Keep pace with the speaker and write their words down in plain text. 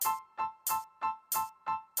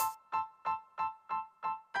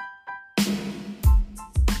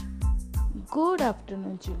Good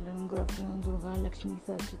afternoon, children. Good afternoon, Durga, Lakshmi,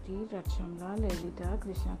 Saraswati, Rakshamla, Lalita,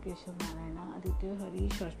 Krishna, Keshav, Narayana, Aditya, Hari,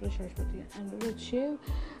 Shashwati, Anirudh, Shiv,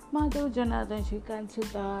 Madhav, Janardhan, Shrikant,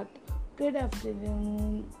 Siddharth. Good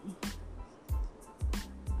afternoon,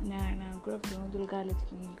 Narayana. Good afternoon, Durga,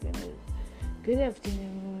 Lakshmi. Good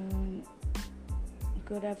afternoon.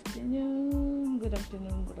 Good afternoon. Good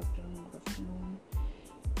afternoon. Good afternoon. Good afternoon.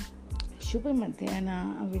 Shubha Madhyana,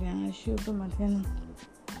 Avinash. Shubha Madhyana.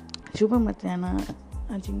 Shubha Madhyana,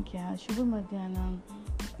 Ajinkya. Shubha Madhyana.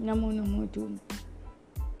 Namo to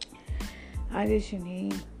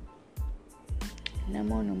Arishini.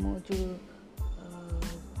 Namo to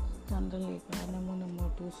Chandaleka.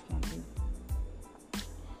 Namo to Swami.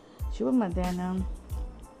 Shubha Madhyana.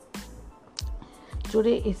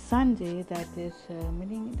 Today is Sunday, that is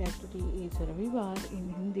meaning that today is Ravivar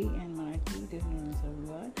in Hindi and Marathi. It is known as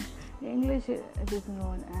Ravivar. In English, it is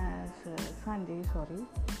known as Sunday. Sorry.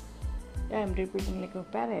 I am repeating like a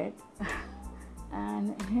parrot.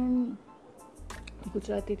 And in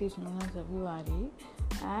Gujarati it is known as Ravivari,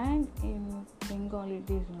 and in Bengali it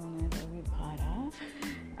is known as Ravibhara,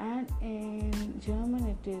 and in German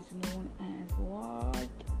it is known as what?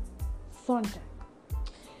 Sonntag.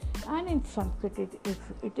 And in Sanskrit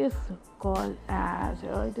it is called as,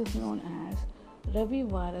 it is known as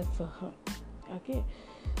Ravivara Saha. Okay,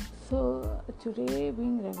 so today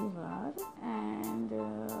being Ravivar and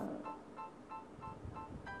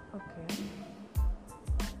okay,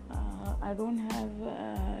 I don't have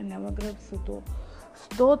Navagraha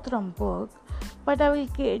Stotram book, but I will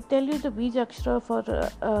tell you the Bij Akshara for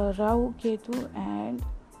Rahu, Ketu and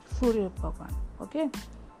Surya Bhagavan. Okay,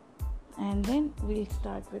 and then we'll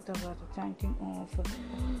start with our chanting of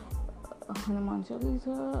Hanuman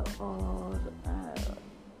Chalisa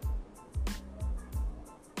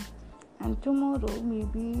and tomorrow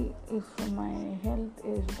maybe if my health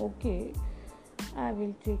is okay, I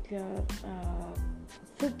will take your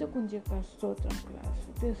Siddha Kunjaka Stotram class.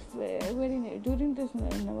 This very during this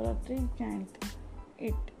Navaratri, chant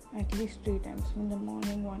it at least 3 times. In the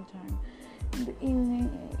morning 1 time, in the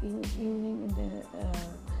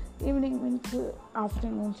evening means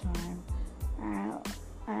afternoon time,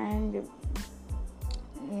 and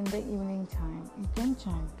in the evening time you can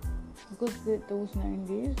chant, because those 9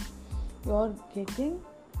 days you are getting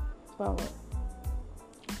power.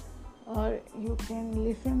 Or you can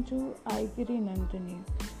listen to Aigiri Nandini,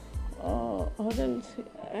 or else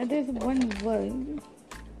there is one word,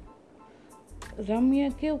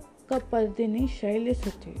 Ramya ke Pardini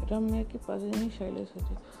Shailasati, Ramya ke Pardini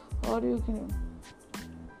Shailasati, or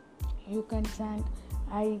you can chant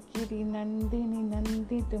Aigiri Nandini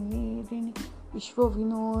Nandita Medini Vishwa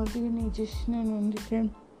Vinodini Jishna Nandita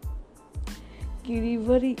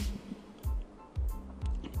Girivari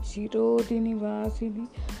Chirodini Vasini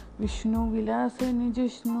Vishnu Vilasani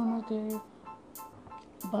Jishnunote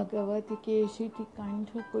Bhagavati Keshiti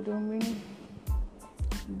Kantha Kudumini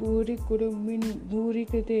Bhuri Kudumini Bhuri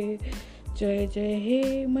Kate Jai Jai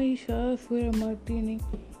He Mahishasura Martini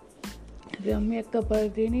Ramya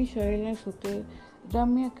Kapardini Shaila Sute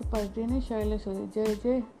Ramya Kapardini Shaila Sute Jai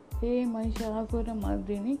Jai He Mahishasura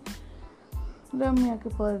Martini Ramya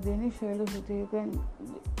Kapardini Shaila Sute. You can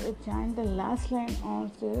chant the last line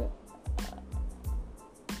of the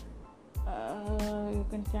you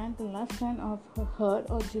can chant the last line of her,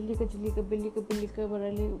 or Jillika Jillika Billika Billika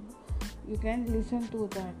Barali. You can listen to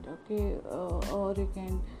that, okay, or you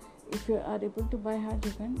can, if you are able to by heart,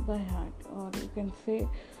 you can by heart, or you can say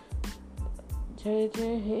Jai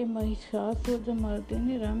Jai He Mahishasura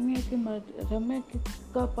Mardini Ramya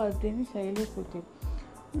Ka Pardini Shaila Sute.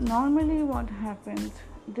 Normally what happens,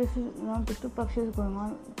 this is now Pitru Paksha is going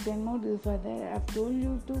on, 10 more days are there. I've told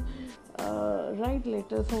you to write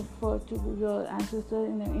letters to your ancestors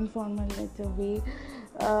in an informal letter way,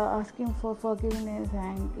 asking for forgiveness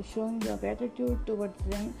and showing your gratitude towards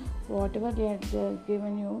them for whatever they had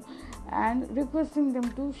given you, and requesting them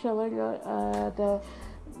to shower your the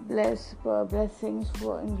blessings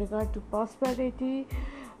for in regard to prosperity,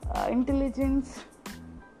 intelligence,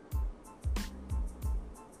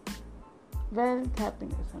 wealth,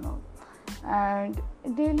 happiness and all. And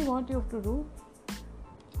daily what you have to do,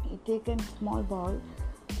 you take a small bowl,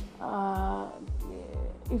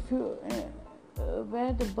 if you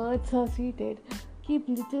where the birds are seated, keep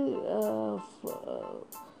little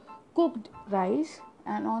cooked rice,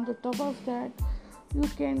 and on the top of that you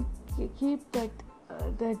can keep that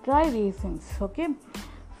the dry raisins, okay,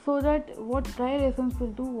 so that what dry raisins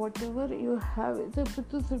will do, whatever you have, the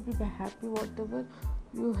Pitrus will be happy, whatever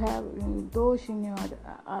you have dosh in your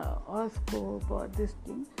horoscope or this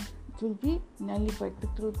thing, will be nullified.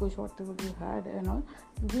 Pitrut Dosh, whatever you had and all,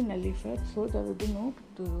 will be nullified. So there will be no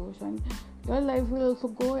Pitrut, and your life will also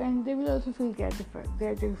go, and they will also feel gratified.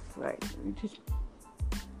 It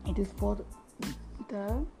is for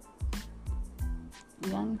the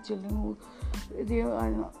young children who they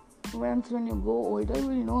are. Once when you go older, you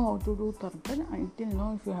will know how to do tarpan. Until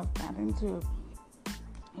now, if you have parents,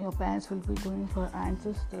 your parents will be doing for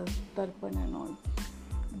ancestors tarpan and all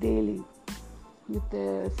daily with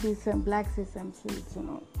the sesame, black sesame seeds and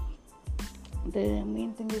all. The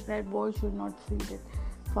main thing is that boys should not see that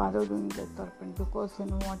father doing the tarpan, because you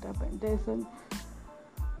know what happened.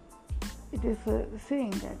 It is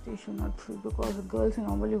saying that they should not see, because the girls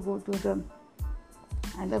normally go to the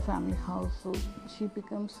other family house, so she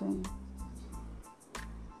becomes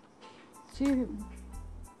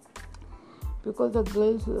because the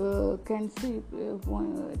girls can see,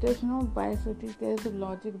 there's no biases, there's a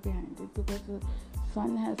logic behind it, because the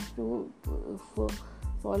son has to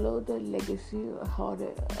follow the legacy or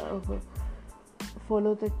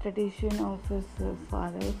follow the tradition of his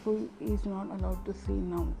father, who is not allowed to see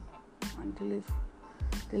now until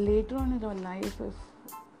later on in our life, if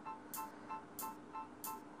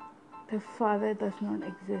the father does not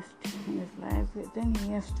exist in his life, then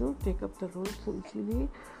he has to take up the role. So इसलिए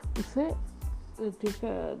उसे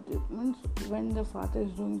means when the father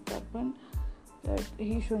is doing tarpan, that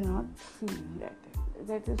he should not feel that.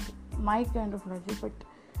 That is my kind of logic. But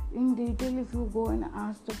in detail, if you go and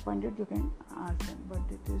ask the pandit, you can ask them. But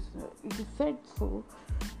it is said so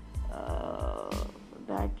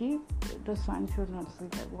that the son should not feel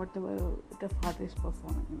that whatever the father is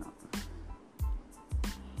performing, you know.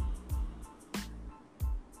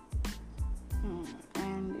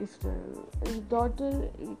 And if the daughter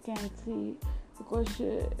can see, because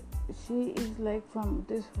she is like from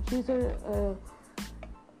this, she's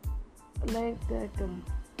like that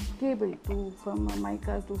cable to from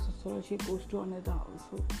Maika to Sasura, she goes to another house,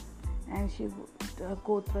 so, and she the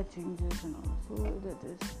Kotra changes and all, so that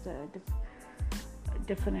is the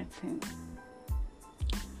definite thing.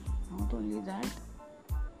 Not only that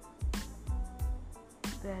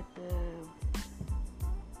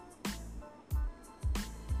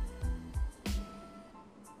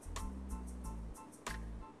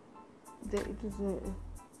it is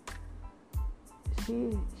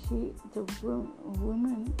the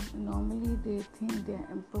women normally they think they are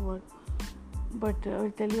empowered, but I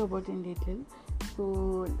will tell you about in detail.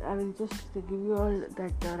 So I will just give you all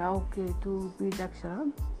that Rao Ketu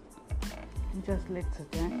Bidakshara. Just let's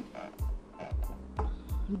attend,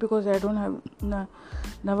 because I don't have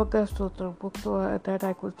Navaka Stotra book, so that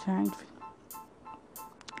I could chant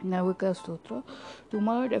Navaka Stotra.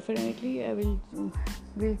 Tomorrow definitely I will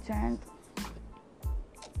chant.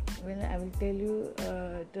 I will tell you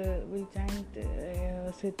we'll chant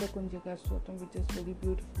Seta Kunjika Stotram, which is very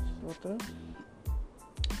beautiful stotra,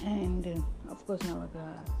 and of course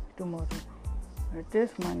Navaka tomorrow.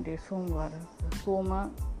 This Monday, Somvara,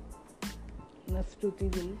 Soma Nastuti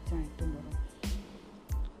will chant tomorrow.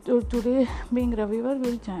 So today being Ravivar,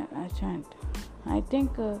 will chant. I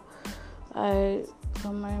think from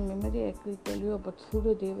my memory I will tell you about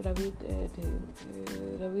Suryadev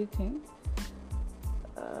Ravi thing.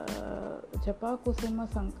 Japa Kusuma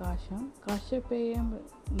Sankasham, Kashapayam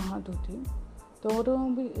Mahaduti,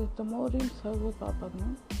 Tamorim Sarva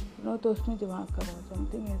Papagnam, no Toshni Divakara,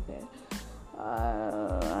 something is there.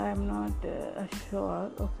 I am not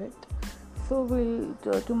sure of it. So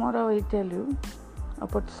tomorrow I will tell you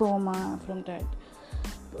about Soma from that.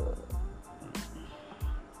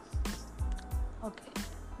 Okay,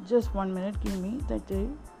 just 1 minute, give me that day.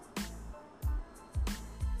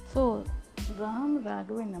 So Ram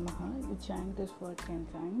Raghavi Namaha, you chant this word 10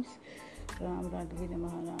 times. Ram Raghavi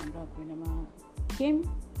Namaha, Ram Raghavi Namaha. Kim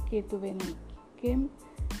Ketuve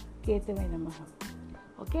Namaha.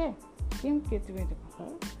 Okay? Kim Ketuve Namaha.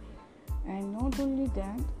 And not only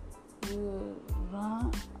that,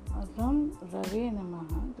 Ram Rave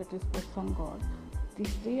Namaha, that is for sun god.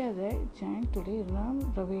 These three are there. Chant today.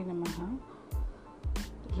 Ram Rave Namaha.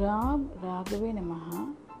 Ram Raghavi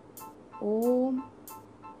Namaha. Om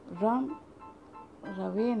Ram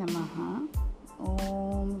Rave Namaha.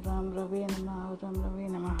 Om Ram Rave Namaha. Ram Rave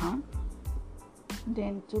Namaha.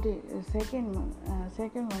 Then today, second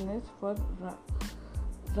one is for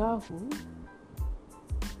Rahu.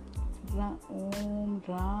 Om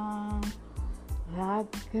Ram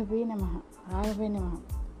Raghavi Namaha. Raghavi Namaha.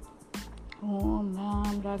 Om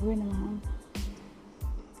Ram Raghavi Namaha.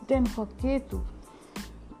 Then for Ketu,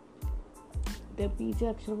 the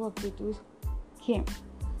Bija Akshara for Ketu is Kem.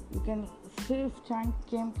 You can chant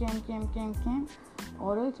Kem,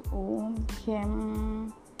 or else Om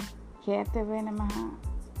Kem Ketave Namaha,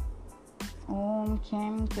 Om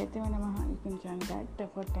Chem Ketave Namaha. You can chant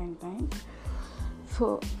that for 10 times.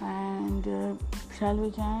 So, and shall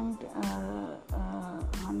we chant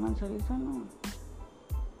Hanuman Chalisa? No.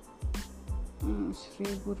 Shri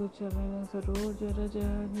Guru Charana Saroja Raja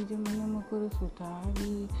Nij Mani Mukur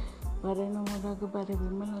Sutari Varana Murag Bare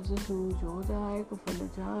Vimal Jasu Jodai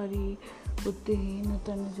Kufalajari Buddhihin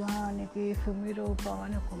Tanjan Ke Sumiro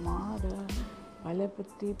Pavana Kumara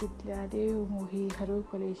Palapatti Pitlade Muhi Haru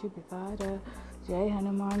Kaleshi Vikara Jai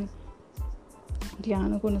Hanuman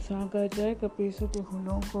ज्ञान को नसाकर जय कपीसुति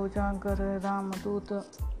हुलों को जाकर रामदूत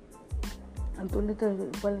अतुलित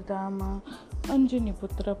बलधाम अंजनी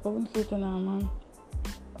पुत्र पवन सुत नाम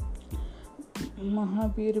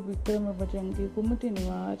महावीर विक्रम भजंगी कुमति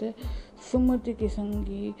निवार सुमति की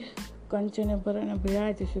संगी कंचन भरण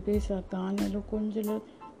विराज सुकेशा कानन कुंजल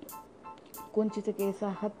कुंचित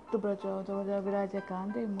केसा हत ब्रजोदर विराज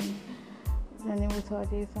कांदे मुनि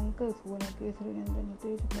रनिवसाजे शंकर सुवन केसरी नंदन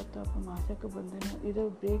तेज प्रताप माशक बंदन. इधर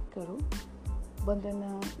ब्रेक करो. बंदन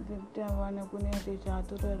विद्यावान पुण्य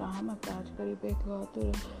चातुर राम काज करी बेख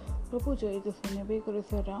आतुर प्रभु चरित सुनबे करो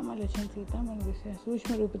स राम लक्ष्मण सीता मन विषय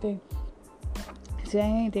सूक्ष्म रूप ते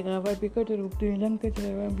जय दिखावा विकट रूप ते लंक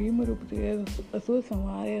चलावा भीम रूप ते असुर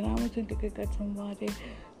संहारे रामचंद्र के कट संहारे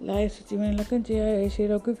लाए सची में लखन जय श्री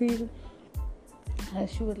रघुवीर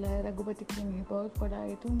हर्षवर लाए रघुपति की नहीं बहुत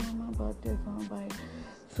पढ़ाई तुम मामा बात भाई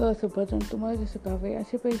स्वस्थ भजन तुम्हारे सुखावे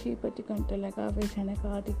ऐसे पैसे पति कंठ लगावे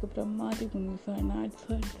जनकादिक ब्रह्मादि मुनि सरनाथ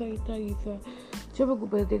सहिता ईसा जब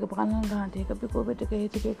गुबरदे का पालन गांधे कभी को बेटे कहे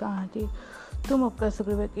चुके कहाँ थी तुम अपका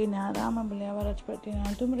सुग्रीव की ना राम बलियावा राजपति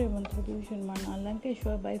ना तुम रे मंत्र भूषण माना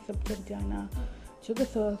लंकेश्वर भाई सब जग जाना जुग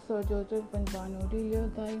सहस्र ज्योतिर पंचबानो लियो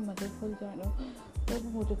दाई मदद फल जानो तब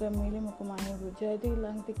मुझका मेले मुकमाए जय दे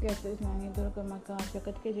लंक कैसे स्नानी दुर्ग मका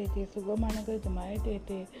जगत के जेते सुगम कर जमाए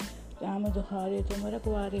देते राम दुहारे तुम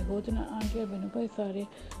रखवारे हो न आज्ञा बिनु भाई सारे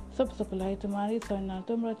सब सकलाए तुम्हारी सरना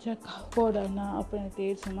तुम रक्षा को डरना अपने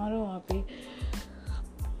तेज समारोह आपे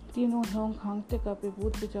तीनों ढोंग खांगते कापे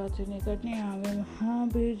भूत पिचाचे निकटने आवे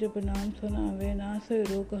महावीर जब नाम सुनावे ना से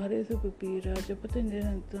रोग हरे से पीरा जपत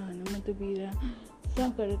निरंतर हनुमत बीरा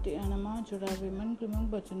सब करते अनुमान चुरावे मन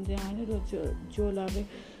क्रमंग बचन ध्यान जो लावे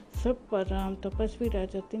सब पर राम तपस्वी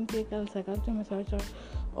राजा तिन के काल सकल तुम साचा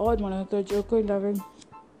और मनो तो जो कोई लावे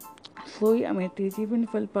सोई अमित जीवन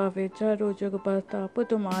फल पावे चारों जग प्रताप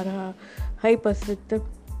तुम्हारा है प्रसिद्ध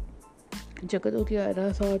जगत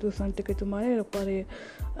उतियारा साधु संत के तुम्हारे रपारे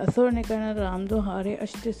असुर ने करना राम दुहारे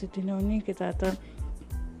अष्ट सिद्धि नवनी के दाता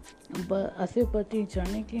असे पति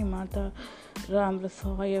जाने की माता राम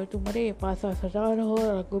रसोय तुम्हारे पासा सजा रहो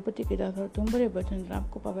रघुपति के दास तुम्हारे बचन राम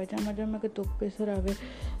को पावे जन्म जन्म के तुप पे सरावे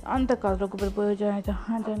अंत काल रघुबर बोल जाए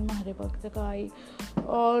जहाँ जन्म हरे भक्त का आई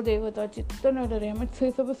और देवता चित्त न डरे मत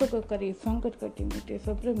से सब सुख करे संकट कटे मिटे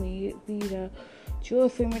सब वीरा जो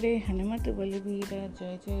से मेरे हनुमत बल वीरा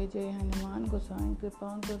जय जय जय हनुमान गोसाई कृपा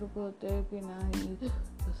करो को ते नाही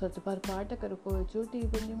सत पर पाठ करो को चोटी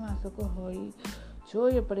बंदी मास को होई जो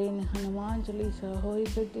ये पढ़े हनुमान चालीसा होई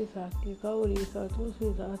सिद्धि साखी गौरी सा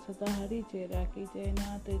तुलसीदास सदा हरि चेरा की जय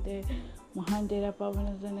नाथ जय महान तेरा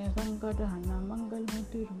पावन जने संकट हरना मंगल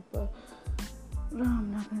मूर्ति रूप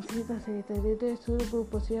राम लखन सीता सहित हृदय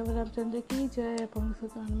स्वरूप सियावर रामचंद्र की जय पवन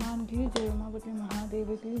सुत हनुमान की जय उमापति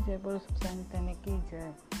महादेव की जय बोलो सब संतन की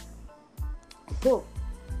जय. So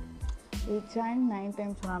we chant 9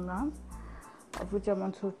 times Ram Ram, of which I'm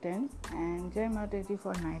on through 10, and Jai Mataji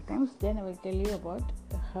for 9 times. Then I will tell you about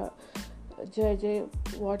Jai Jai,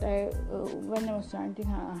 what when I was chanting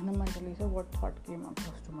Hanuman Chalisa, what thought came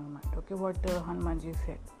across to my mind. Okay, what Hanumanji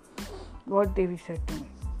said, what Devi said to me.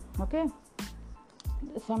 Okay,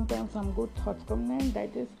 sometimes some good thoughts come in,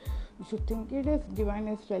 that is, you should think it is divine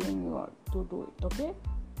is telling you to do it. Okay,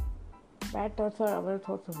 bad thoughts are our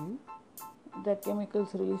thoughts of you, that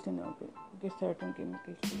chemicals released in your brain. Okay, certain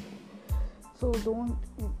chemicals. So don't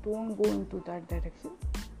go into that direction.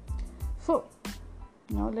 So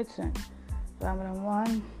now let's run. Ram Ram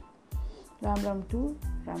 1, Ram Ram 2,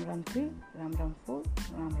 Ram Ram 3, Ram Ram 4,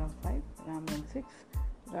 Ram Ram 5, Ram Ram 6,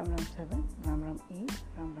 Ram Ram 7, Ram Ram 8,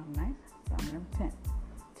 Ram Ram 9, Ram Ram 10.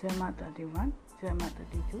 Jai Mata Di 1, Jai Mata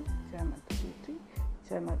Di 2, Jai Mata Di 3,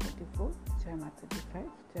 Jai Mata Di 4, Jai Mata Di 5,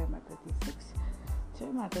 Jai Mata Di 6,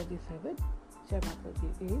 Jai Mata Di 7, Jai Mata Di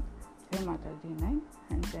 8, Jai Mata Di 9,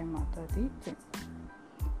 and Jai Mata Di 10.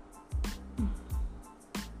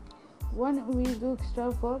 One we do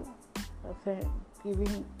extra for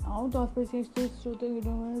giving out auspicious to the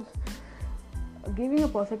universe, giving a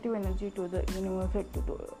positive energy to the universe,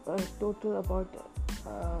 total about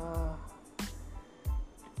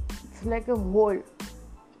it's like a whole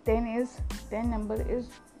 10 number is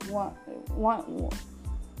one.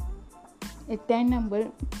 A 10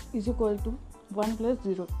 number is equal to 1 plus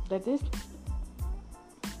 0, that is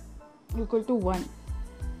equal to 1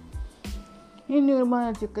 in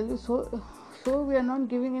numerologically. So we are not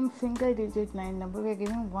giving in single digit 9 number, we are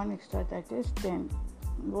giving one extra, that is 10.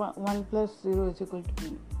 1 plus 0 is equal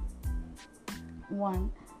to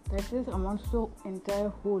 1, that is amounts to entire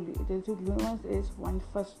whole. The universe is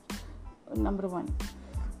first number 1.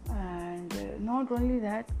 And not only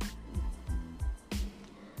that,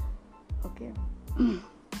 okay,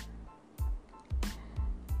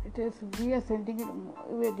 it is, we are sending it,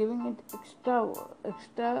 we are giving it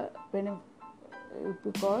extra benefit,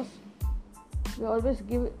 because we always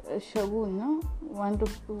give a shagun, no? 1 to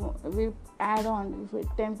 2, we add on.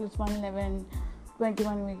 If 10 plus 1, 11,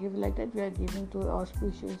 21, we give like that. We are giving to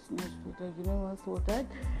auspiciousness to the universe, so that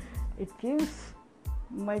it gives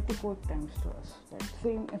multiple times to us. That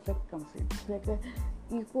same effect comes in. It's like a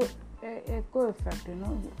echo effect, you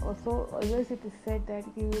know. Also, always it is said that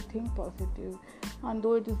you think positive, and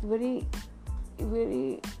though it is very,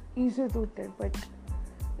 very easy to tell, but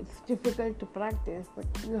it's difficult to practice, but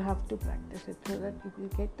you have to practice it so that you will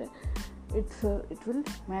get it will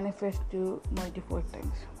manifest you multiple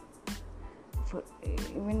times. So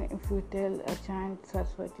even if you tell a chant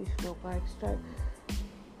Saraswati Shloka extra,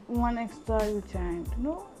 one extra you chant,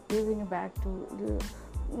 giving it back to the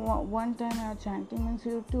one time you are chanting means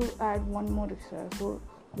you have to add one more extra. So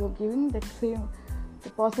you are giving that same the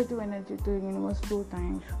positive energy to the universe 2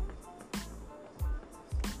 times.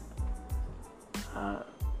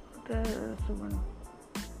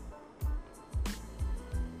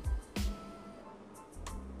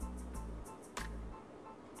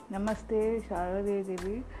 Namaste Sharade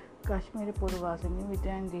Devi Kashmir Purvasini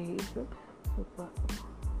Vidyan Dehi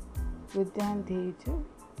Vidyan Dehi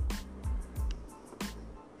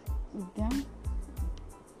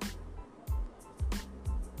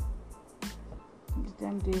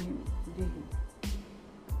Vidyan Dehi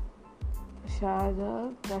Sharada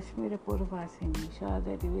Kashmir Purvasini.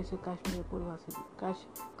 Sharada Devi से Kashmir Purvasini.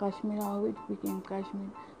 Kashmir how it became Kashmir.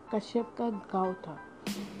 Kashyap का गाँव था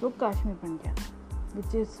तो कश्मीर बन गया,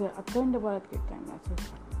 which is अखंड भारत के time ऐसा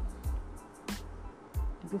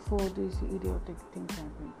before these idiotic things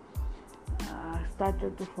happened,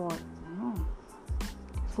 started to fall.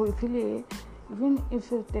 So इसलिए even if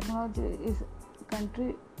technology is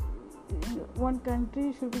country, one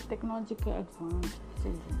country should be technologically advanced,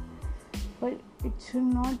 but it should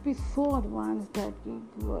not be so advanced that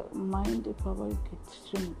your mind power gets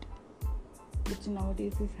shrinked, which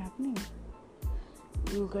nowadays is happening.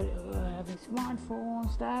 You got having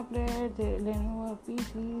smartphones, tablets, Lenovo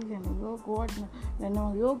PCs, and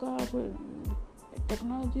Lenovo Yoga.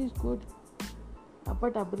 Technology is good,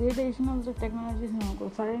 but upgradation of the technology is not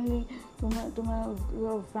good. Suddenly,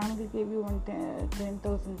 your family gave you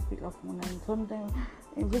 10,000 rupee of phone, and sometimes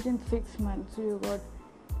within 6 months you got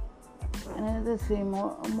another same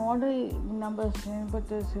model number same, but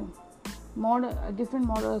there's different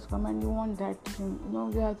models come and you want that thing.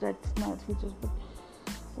 You have that smart features, but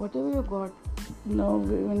whatever you got,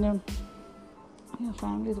 when your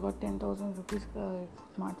family's got 10,000 rupees का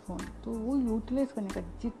smartphone, तो वो utilise करने का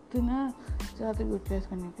जितना ज़्यादा utilise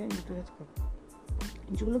करने का utilise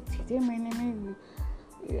करो. जो लोग 6 महीने में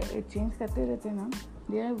चेंज करते रहते हैं ना,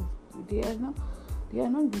 they are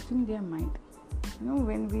not using their mind.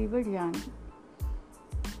 When we were young,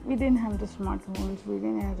 we didn't have the smartphones, we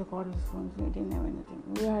didn't have the cordless phones, we didn't have anything.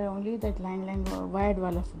 We had only that line wired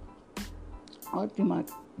wala phone. Or दिमाग.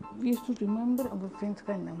 We used to remember our friends'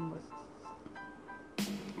 numbers,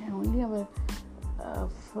 and only our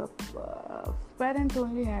parents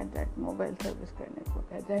only had that mobile service network.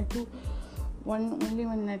 They had only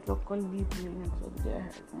one network called BPL network they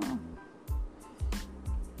had.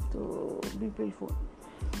 So BPL phone.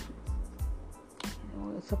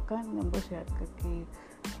 सबका number याद करके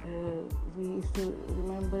we used to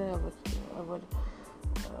remember our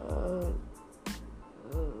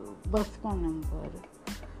bus का number.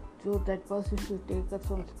 So that bus used to take us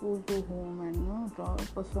from school to home and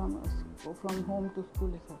drop us from home to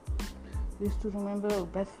school. We used to remember our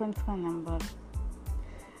best friends का number.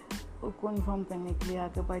 उनको inform करने के लिए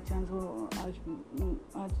अगर by chance वो आज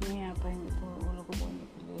नहीं आ पाएंगे तो वो लोग को बोलने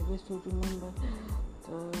के लिए. We used to remember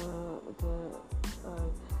the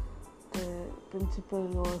principal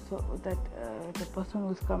or so that the person who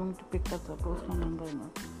is coming to pick us up, उसका number.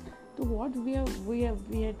 So what we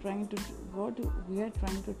are trying to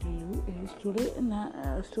tell you is today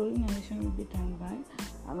story narration will be done by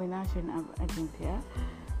Avinash and Ajintya.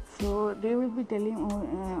 So they will be telling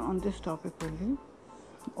on this topic only.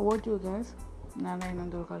 Over to you guys. Narayana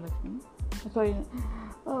Durga Lakshmi. Sorry,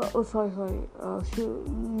 sorry.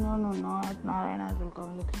 No, not Narayana Durga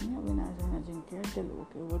Lakshmi. Avinash and Ajinkya. Tell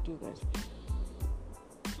okay, what you guys?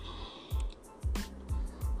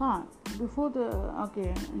 Before the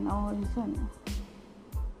okay. Now listen.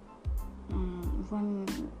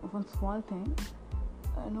 One small thing.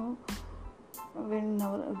 When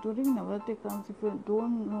during Navaratri comes, if you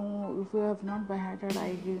don't know, if you have not by heart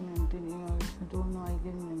Aigiri Nandini, or if you don't know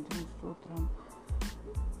Aigiri Nandini Stotram,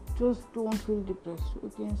 just don't feel depressed. You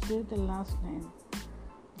can say the last line.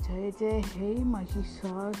 Jai Jai Hey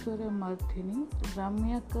Mahishasura Mardhini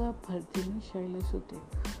Ramyaka Bhardhini Shailasute.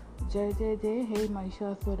 Jai Jai Jai Hey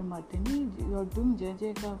Mahishasura Mardhini. You are doing Jai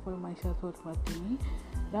Jai Ka for Mahishasura Mardhini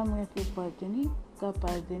Ramyaka Bhardhini Ka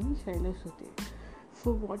Bhardhini Shailasute.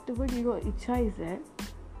 So whatever your इच्छा is है,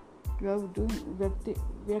 you are doing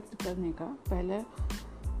व्यक्त करने का पहले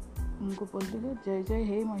उनको बोल देगा जय जय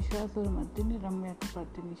हे महिषासुर मर्दिनी रम्या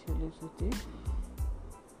कपर्दिनी शैलसुते.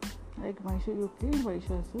 Like you kill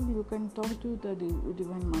Mahishasur, you can talk to the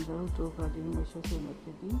divine mother of Durga, Mahishasur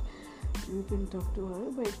Mardini. You can talk to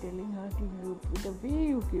her by telling her the way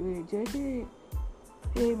you give it. Jai Jai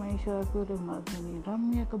Hey Mahishasur Mardini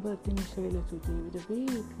Ramya Kabardini Shailasute. The way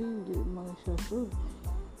you kill Mahishasur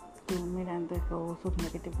to meet and the also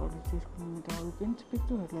negative policies, you can speak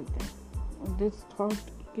to her like that. This thought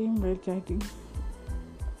came while chatting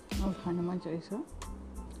of Hanuman Chalisa.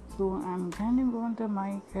 So I'm handing on the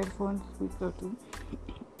mic, headphones, speaker to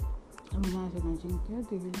Avinash and Ajinkya.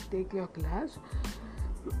 They will take your class.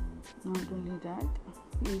 Not only that,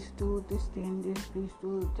 please do this thing, please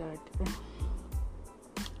do that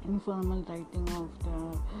informal writing of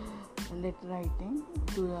the letter writing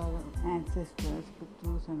to your ancestors,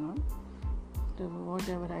 Pitrus and all. So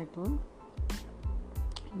whatever I told.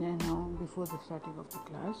 Then now, before the starting of the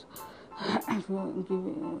class,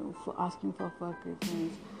 for asking for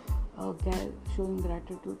forgiveness, showing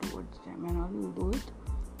gratitude towards them, and all you do it,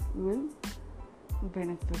 you will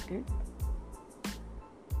benefit it.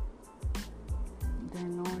 Then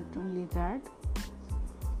not only that,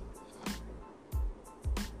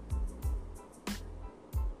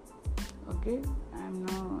 okay, I'm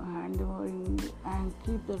now handing and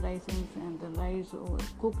keep the rice and the rice or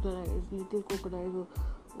cook the rice, little cooked rice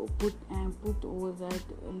put over that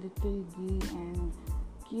a little ghee and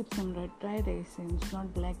keep some dry raisins,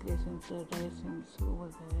 not black raisins, the raisins over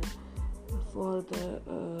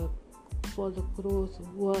there for the crows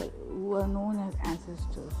who are known as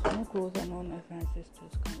ancestors. Crows are known as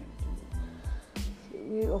ancestors coming to you.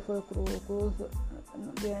 We offer crows.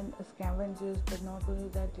 They are scavengers, but not only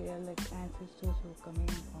that, they are like ancestors who are coming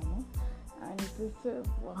from. And it is a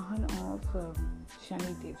Vahan of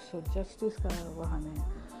Shanidev, so justice ka Vahan hai.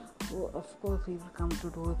 So of course he will come to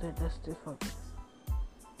do the justice for this.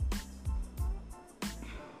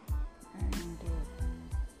 And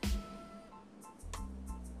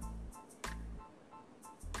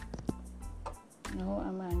now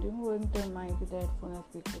I'm handing over the mic, the headphone and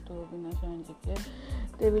speaker to Avinash and Ajinkya.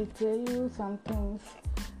 They will tell you some things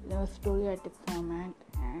in a storyatic format,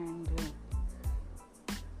 and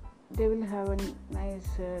they will have a nice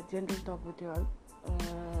general talk with you all.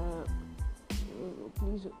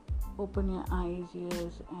 Please open your eyes,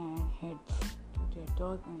 ears and heads to their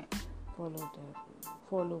talk and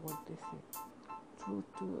follow what they say.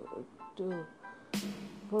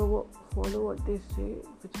 Follow what they say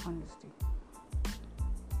with honesty.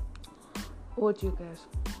 Over to you guys.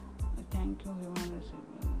 Thank you,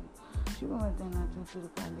 Shivamardana,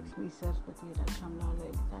 Durga Lakshmi, Saraswati, Rashamla,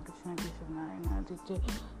 Krishna, Keshavanarayana, Aditya,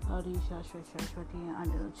 Hari, Shashwati,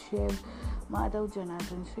 Anirudh, Shiv, Madhav,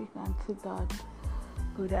 Janardhan, Shrikant, Siddharth.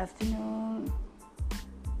 Good afternoon,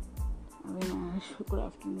 Avinash. Good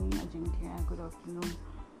afternoon, Ajinkya. Good afternoon.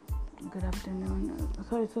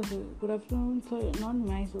 Sorry. Good afternoon. Sorry, not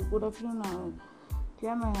nice. Good afternoon.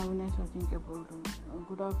 क्या मैं अविनाश अजिंक्य बोल रहा हूँ.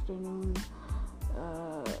 Good afternoon.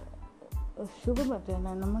 शुभ मध्याह्न.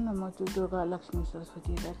 Namo Namo to Durga Lakshmi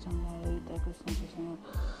Saraswati Rachamla Lalita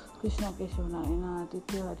Krishna Keshavanarayana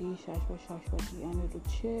Aditya Hari Shashwati Anirudh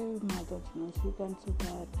Shiv Madhav Shrikant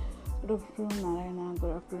Siddharth. Good afternoon Narayana.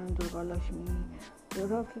 Good afternoon Durga Lakshmi.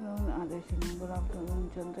 Good afternoon Adeshini. Good afternoon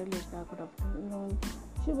Chandralekha. Good afternoon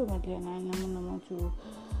Shubha Madhyana. Namo namo to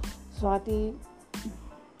Swati.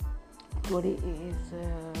 Today is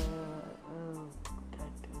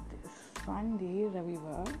Sunday,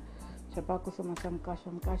 Ravivar. Shapakusama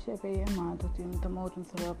Samkasham Kashyapaya Madhutim Tamotum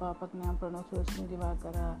Sarvapapakna Pranosurasmi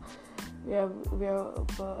Divakara. We are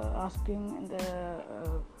asking the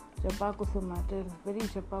Japakusuma. That is very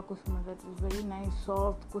Japakusuma. That is very nice,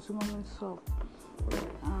 soft. Kusuma means soft.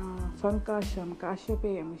 Sankasham,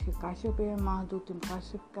 Kashyapeyam, Kashyapeyam Mahadutim,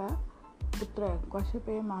 Kashyapka Putra,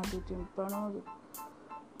 Kashyapeyam Mahadutim, Prano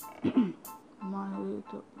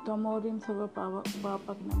Tamorim Sava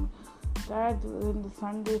Papagnam. That when the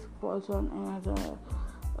sun rays falls on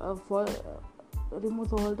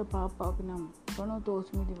removes all the Papagnam. Prano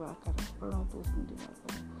Tosmi Divakara, Prano Tosmi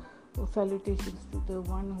Divakara. Salutations to the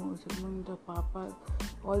one who is removing the papa,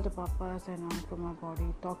 all the papas and from our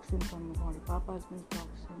body, toxins from our body. Papas means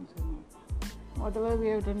toxins, and whatever we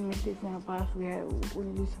have done mistakes in our past, we are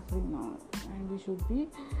only suffering now, and we should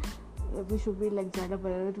be like Jada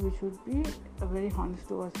Bharat. We should be very honest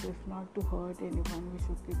to ourselves, not to hurt anyone. We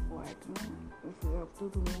should keep quiet. If you have to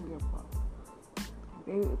remove your power,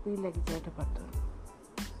 be like Jada Bharat.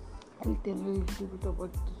 I'll tell you a little bit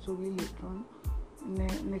about the story later on.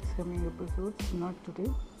 Next coming episodes, not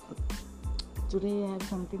today. Today I have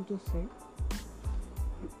something to say.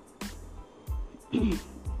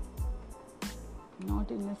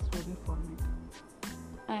 Not in a story format.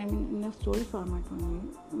 I mean in a story format only.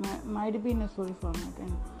 Might be in a story format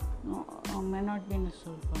and may not be in a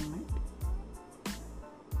story format.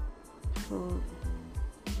 So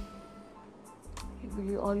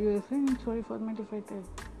all you are saying in story format if I tell.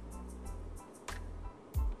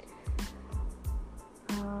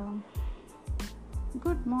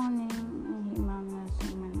 Good morning, Himana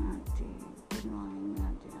Simanati. Good morning,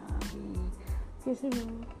 Nadia. कैसे हो?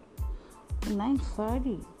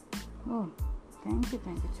 9:30. Oh, thank you,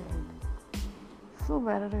 child. So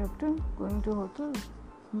where are you up to? Going to hotel?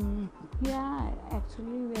 Yeah,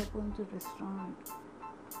 actually we are going to restaurant.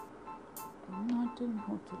 Not in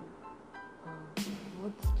hotel.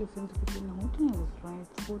 What's the difference between a hotel and a restaurant?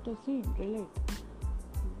 It's hotel, see, relate.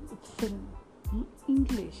 It's in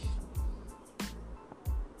English.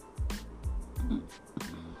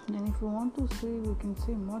 And if you want to say, we can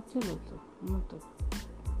say motel also. Motel.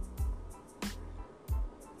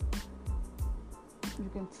 You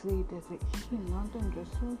can say it as a not in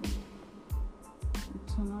restaurant.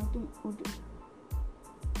 It's not in.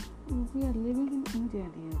 We are living in India,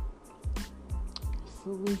 dear. So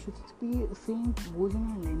we should be saying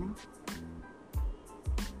Bhojanalaya,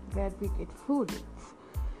 where we get food.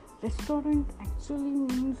 Restaurant actually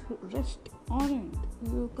means restaurant.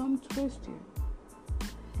 You come to rest here,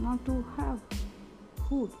 not to have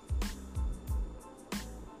food.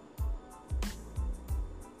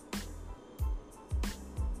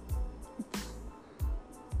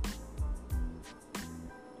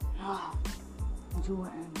 You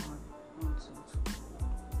and nonsense.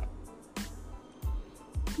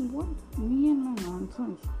 What? Me and my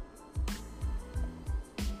nonsense?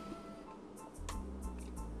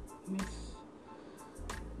 Miss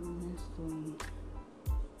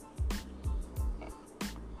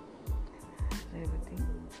Revati.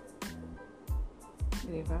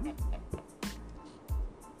 Reva.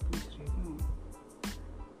 Miss Reva.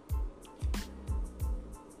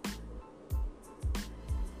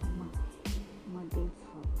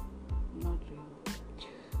 Not Reva.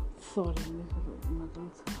 Sorry, Miss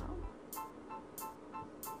Madhul's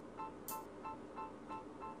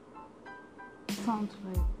sounds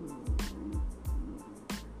like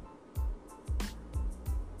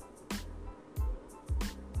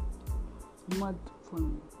mud for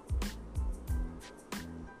me.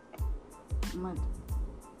 Mud.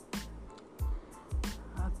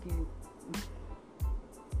 Okay.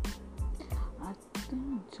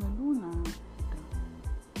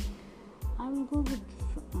 I will go with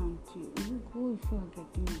Auntie. You go if you are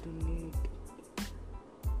getting too late.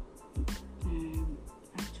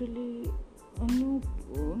 Actually,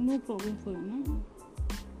 no problem for you, no?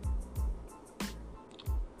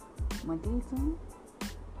 Madhu-san?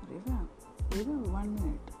 Reva, 1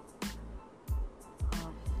 minute.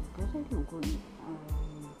 Where are you going?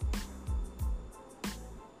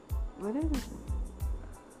 Where are you going?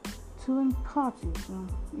 To a party,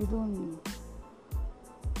 you don't need.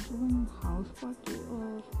 To a house party or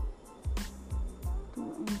to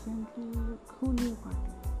a gently cool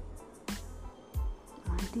party?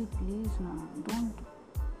 Auntie, please, now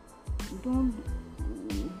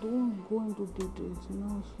don't go into details.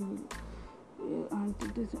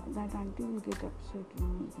 That auntie will get upset. I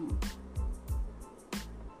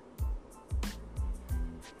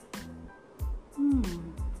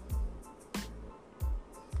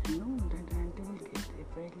know that auntie will get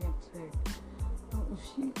very upset. If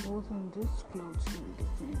she goes in this clothes, she will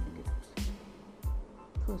definitely get upset.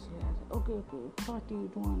 So she has, okay, party, you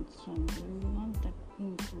don't understand. You're not that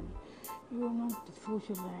painful. You're not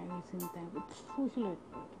socializing that. It's socialized.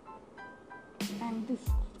 And this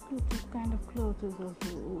kind of clothes is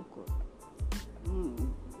also good.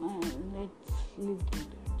 Let's leave it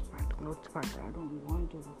at that. clothes cut. I don't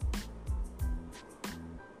want to.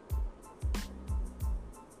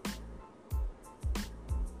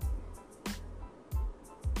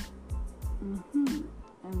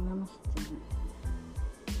 And namaste.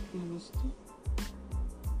 Namaste.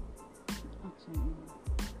 Okay.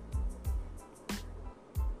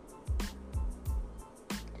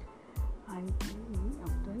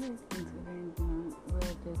 After that incident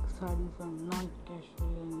where the sarees are not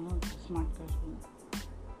casual and not smart casual,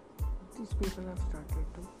 these people have started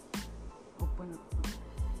to open up.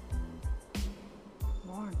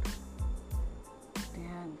 What? They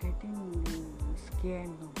are getting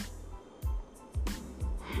scared now.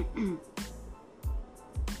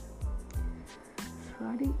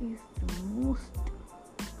 Saree is the most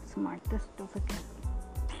smartest of a category.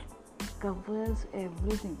 Covers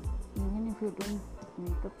everything. Even if you don't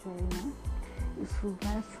make up China, if you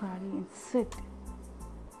wear saree and sit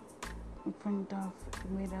in front of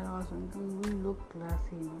mirror or something, you will look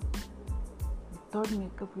classy. Without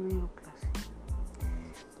makeup, you will look classy.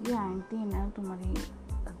 ये aunty ना तुम्हारी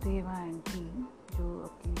देवा aunty जो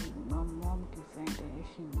अपनी mom की friend है,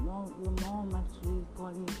 your mom actually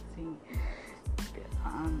called me saying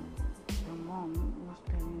the mom was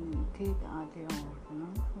telling me take Ate out, so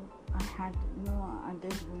I had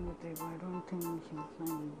Ate's going with Reba. I don't think she was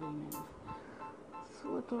finding very nice. So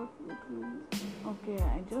I thought, okay, I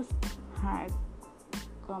just had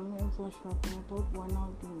come here for shopping. I thought, why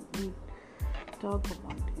not we talk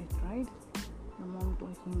about it, right? The mom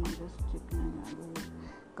told him I just chicken and I will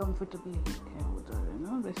comfortably eat here with her,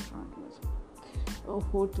 restaurant. Oh,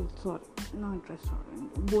 hotel, sorry, not restaurant,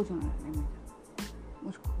 भोजनालय में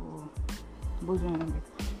उसको भोजनालय में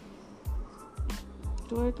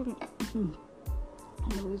तो I told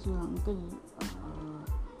always your uncle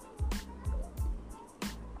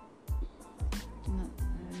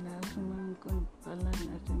Narasimhan uncle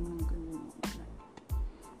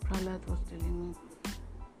Prahlad was telling me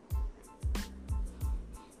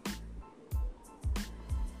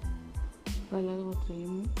Prahlad was telling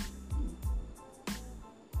me,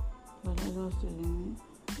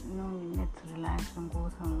 let's relax and go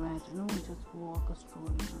somewhere, just walk a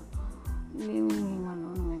stroll, leaving him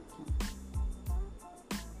alone with him.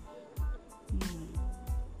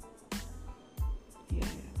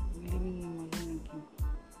 Leaving him alone with him.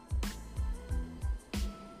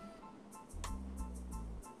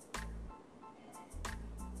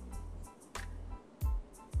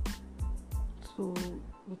 So,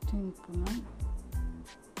 you think,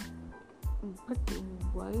 but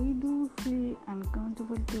why do you feel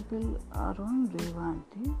uncomfortable people around Reva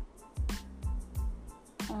aunty?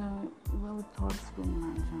 Your thoughts been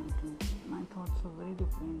mentioned. My thoughts are very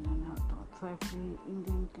different than her thoughts. I feel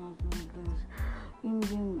Indian casual dress,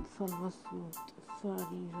 Indian salwar suit,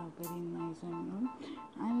 sarees are very nice and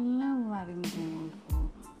I love wearing them also.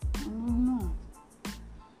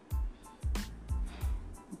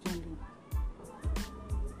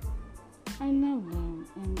 I love them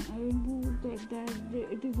and I do that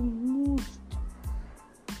it is the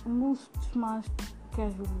most smart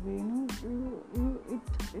casual way, it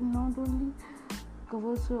not only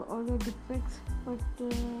covers all your defects but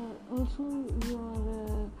also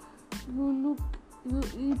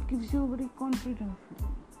it gives you a very confident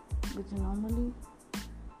feeling, which normally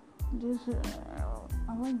this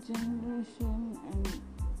our generation and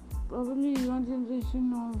probably your generation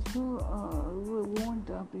also won't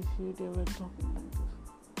appreciate ever talking like this.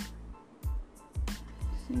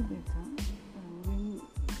 See, Beta,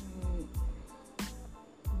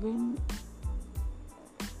 when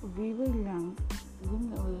we were young, when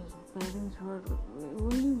our parents were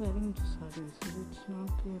only wearing the sarees, so it's not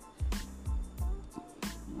clear.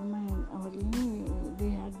 They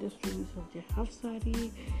had the stories of the half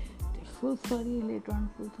saree, the full saree, later on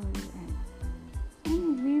full saree,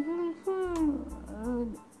 and we were also,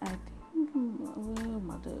 I think your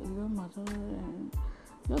mother and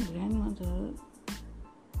your grandmother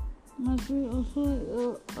must be also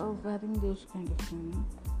wearing those kind of things.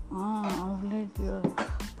 Of late your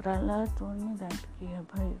Prahlad told me that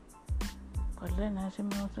Prahlad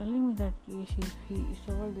Narasimhan was telling me that he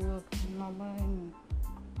saw your grandmama in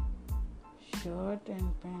shirt and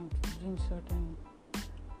pants, jeans shirt and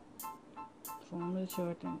formal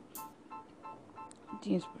shirt and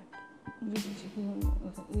jeans pant, which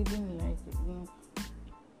he didn't like it,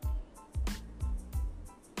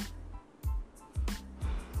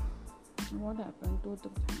 What happened to the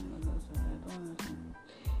grandmothers? I don't understand.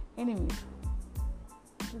 Anyway,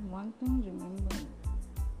 so one thing remember,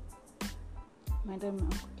 madam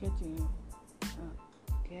आपको क्या चाहिए?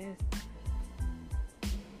 Gas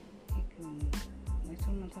एक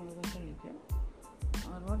मैसूर मसाला डोसा लेके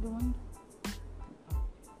और what do want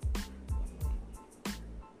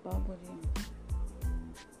पाव भाजी।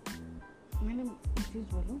 मैंने एक चीज़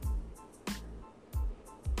बोलूं,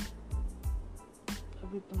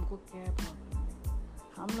 अभी तुमको क्या प्रॉब्लम है?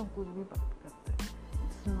 हम लोग कुछ भी बात करते हैं,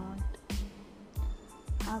 इट्स नॉट,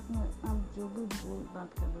 आप जो भी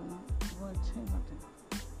बात कर रहे हो ना वो अच्छी बात है,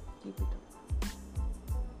 कीप इट अप।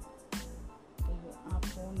 आप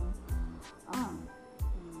हो ना,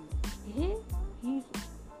 he's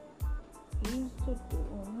the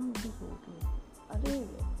owner of this hotel. अरे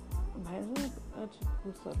भाई साहब आज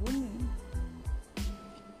कुछ सर्वर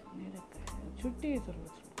नहीं रखा है, छुट्टी है server.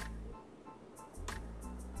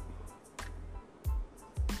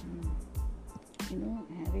 You know,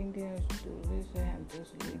 here in India, always have this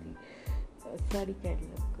lady, sari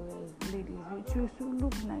catalog ladies, which used to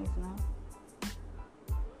look nice now.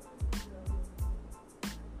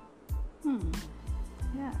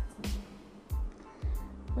 Yeah.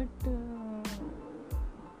 But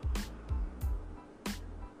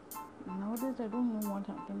nowadays I don't know what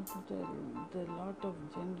happened to the lot of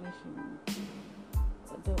generation,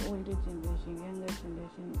 the older generation, younger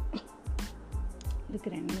generation. The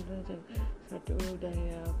grandmothers have started to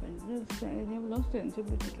die up, and they have lost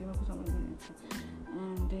sensibility. मेरे को समझ में नहीं आता.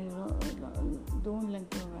 And they don't like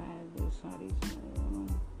to wear these sarees.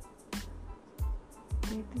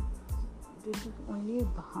 This is only a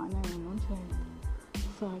bahana, child.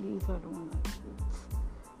 Sarees are don't like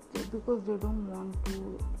it. Because they don't want to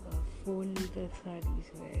fold the sarees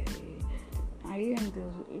very.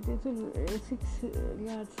 It is a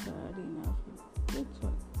 6-yard saree now. That's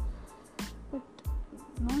all. But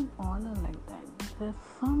not all are like that. There are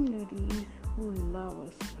some ladies who love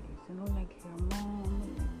our sarees, like your mom,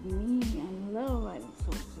 like me. I love wearing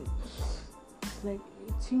sarees. It's like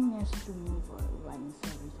itchiness to me for wearing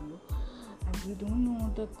sarees, And we don't know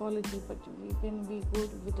the quality, but when we go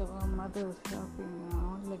with our mother's shopping,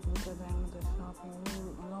 like with our grandmother's shopping,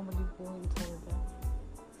 we normally go inside the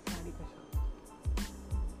saree shop.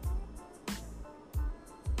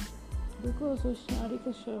 Because उस साड़ी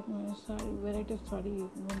के shop में सारी variety of sari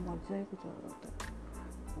में मजा ही कुछ और होता है।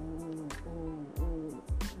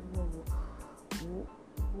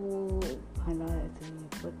 वो खाना ऐसे ही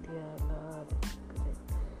पटियाला,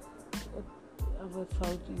 अब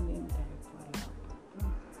साउथ इंडियन टाइप वाला,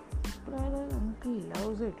 but our uncle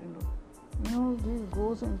loves it, this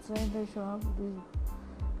goes inside the shop,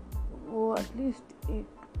 वो एटलीस्ट एक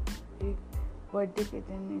बर्थडे के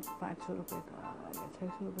दिन 500 रुपये का या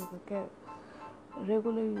 600 रुपये का, क्या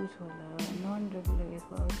रेगुलर यूज वाला, नॉन रेगुलर यूज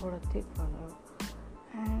वाला, थोड़ा थिक वाला,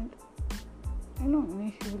 and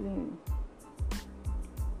initially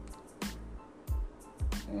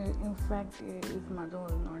in fact his mother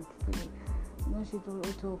was not feeling, she told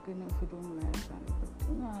it's okay if you don't wear saree, but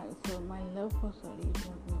so my love for saree is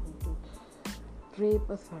not me to drape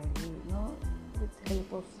a saree, with help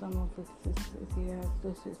of some of his sisters. He has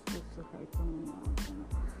the sisters to help him out.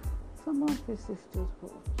 Some of his sisters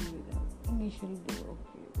were okay. Initially they were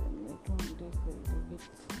okay. Then later on they felt a bit.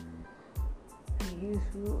 He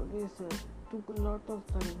took a lot of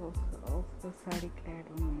time of the saree clad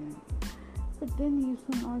women. But then he used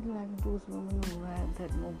to not like those women who wear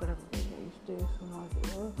that mogra. They used to not.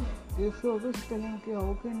 They used to always tell him,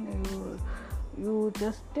 how can you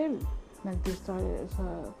just tell like this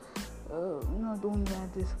don't wear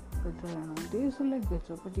this gajra. They used to like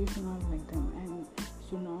gajra, but he used to not like them, and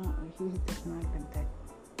he does not like that.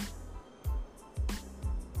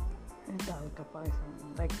 And dal ka paisam,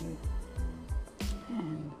 like me.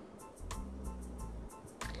 And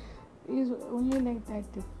he's only like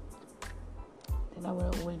that. Then I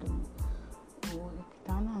was old. वो एक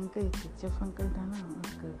था ना uncle, chef uncle था ना,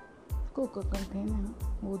 उसको uncle थे ना,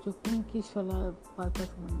 वो जो पिंकिश वाला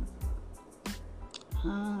पर्पस बना,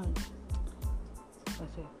 हाँ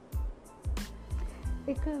वैसे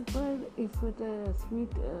एक बार if with a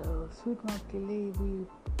sweet mouth के लिए भी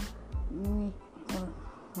me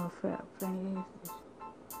or friendly.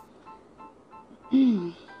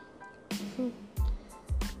 So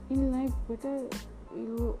in life, better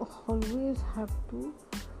you always have to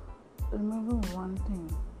remember one thing.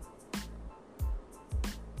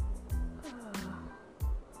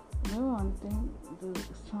 The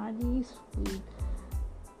sarees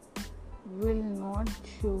will not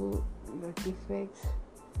show your defects.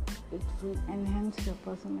 It will enhance your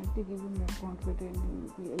personality, give you more confidence, you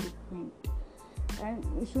will be eloquent. And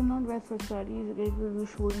you should not wear such sarees that will be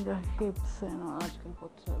showing the hips and आजकल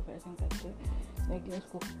बहुत सारा fashion करते हैं, लेकिन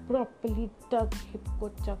उसको properly टक hip को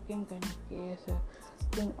चकिंग करके ऐसा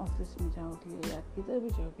तुम ऑफिस में जाओगे या किधर भी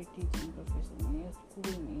जाओगे, टीचिंग प्रोफेशन में या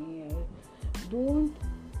स्कूल में, डोंट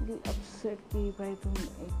feel upset कि भाई तुम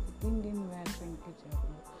एक इंडियन वेयर पहन के जा रहे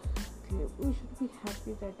हो. We should be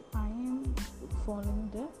happy that I am following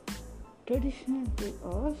the traditional way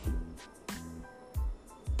of.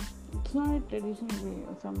 It's not a traditional way.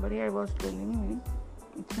 Somebody I was telling me,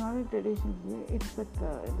 it's not a traditional way. It's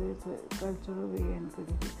there's a cultural way and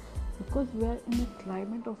tradition. Because we are in a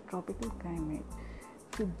climate of tropical climate,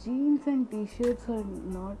 so jeans and t-shirts are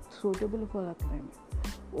not suitable for our climate.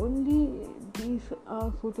 Only these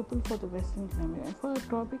are suitable for the western climate. And for a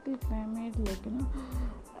tropical climate, like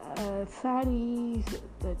sarees,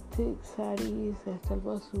 the thick sarees,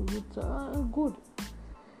 salwar suits are good.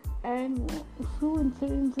 And few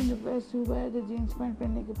incidents in the west where the jeans pant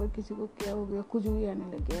पहनने के बाद किसी को क्या हो गया, खुजली आने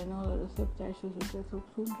लगे है ना, और सब चैश सब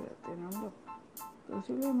सुन रहे थे ना हम लोग. तो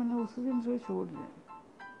इसलिए मैंने उसी दिन से छोड़ दिया.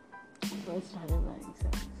 So I started wearing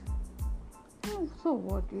sarees. So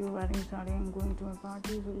what, you wearing saree and going to a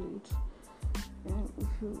party,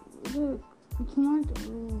 it's not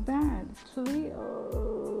bad. Actually,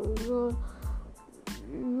 you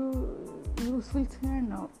will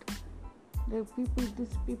stand out.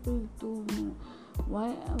 These people do why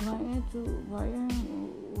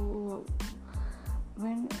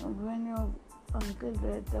when your uncle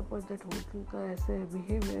read about that hotel ka aisa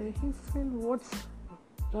behavior, he felt what's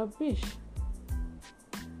rubbish.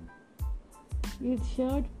 ये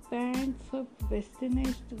shirt pant सब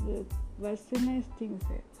westernised things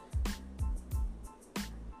है.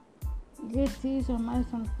 ये चीज़ हमारी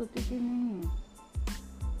संस्कृति की नहीं है.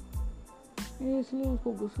 इसलिए उसको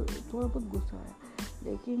थोड़ा बहुत गुस्सा है.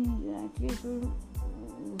 लेकिन जाके फिर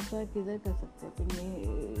गुस्सा किधर कर सकते हैं.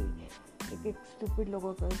 फिर एक स्टूपिड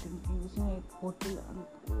लोगों का थिंकिंग. उसने एक hotel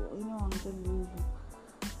uncle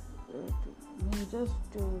he just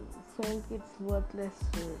felt it's worthless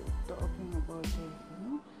talking about it.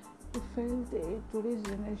 He felt today's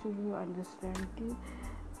generation will understand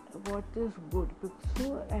what is good. So,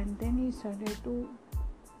 and then he started to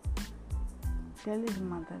tell his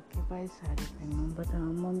mother कि भाई साड़ी पहनो. But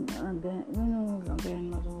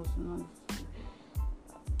grandmother was not,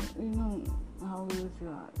 how is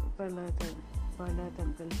पहला था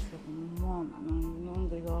uncle said mom,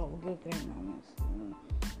 grandmama.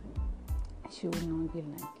 She would not be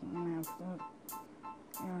liking. And after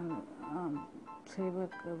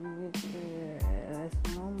Sevak Vivek as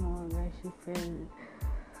no more, she felt,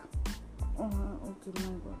 okay,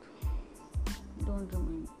 my God, don't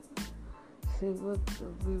remind. Sevak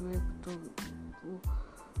Vivek तो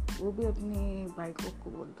वो भी अपनी बाइकों को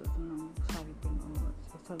बोलता था ना साड़ी पहनो,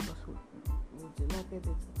 सलवार सूट पहनो. वो दिला के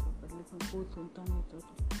देता था, पर लेकिन कोई सुनता नहीं था.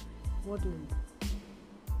 What do you do?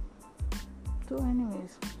 So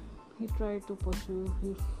anyways, he tried to pursue, he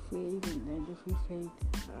failed in that. If he failed,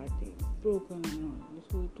 broken and all.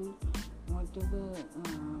 So it was whatever,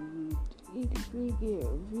 we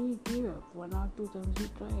gave up. 1 or 2 times we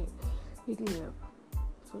tried, he gave up.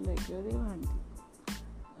 So like, you're the auntie.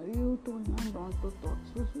 You told me not to talk,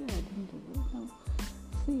 so she hadn't to do. Now,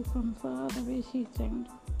 see, from far away she sang.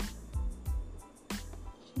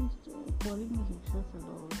 She's calling the rickshaws a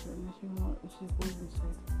lot, and she goes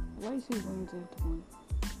inside. Why is she going inside the morning?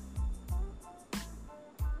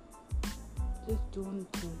 Just don't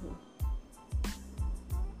kill her.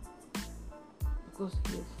 Because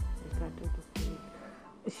yes, I tried to feel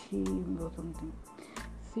ashamed or something.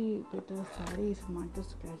 See, but the saree is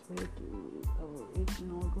smartest catch, but it's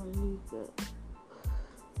not only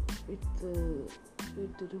it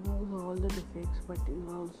removes all the defects, but it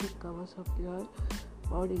also covers up your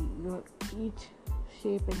body, your each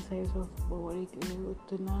shape and size of body.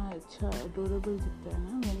 उतना अच्छा adorable दिखता है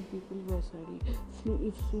ना when people wear saree.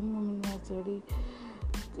 If slim women wear saree,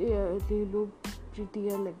 they look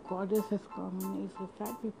prettier, like goddess has come. If the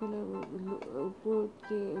fat people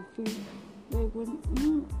they feel like when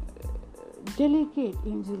delicate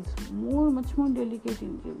angels, much more delicate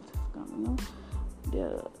angels have come.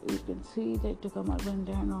 You can see that to come up and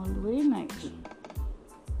down all very nice.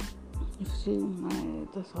 If see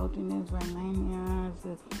the South Indians wear 9 years,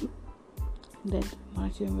 that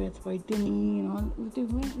Martian wears whitening and all.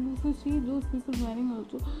 If you see those people wearing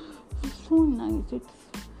also, it's so nice. It's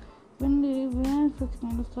when they wear such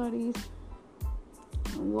kind of sarees,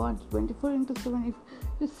 24/7. If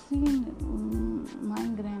you see my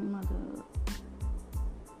grandmother,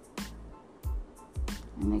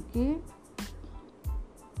 and again,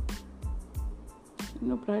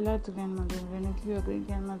 Prahlad's grandmother, Renatli, your great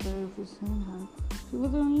grandmother, if you see her, she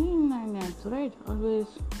was only 9 years, right? Always,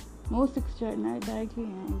 most directly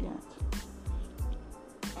 9 years.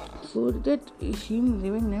 So that she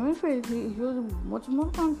never felt, she was much more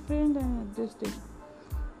confident than this thing.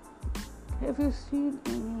 Have you seen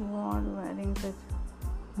anyone wearing such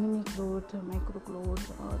mini clothes or micro clothes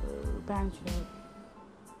or pant shirt.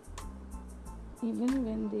 Even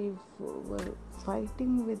when they were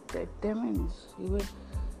fighting with the demons, they were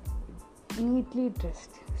neatly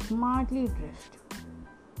dressed, smartly dressed,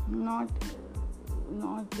 not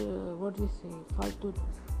what we say, faltu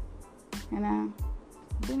dress. And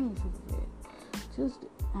then we should wear. Just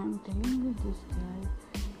I'm telling you this, guys.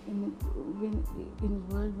 In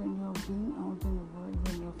world, when you are being out in the world,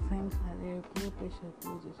 when your friends are there, peer pressure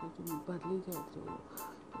को जैसे तुम बदली जाते हो,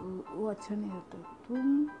 वो अच्छा नहीं लगता.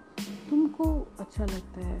 तुमको अच्छा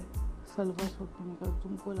लगता है सलवार सूट पहनने का,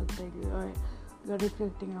 तुमको लगता है कि you are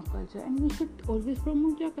reflecting our culture, and we should always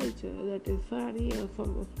promote your culture, that is sari or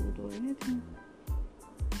salwar suit or anything,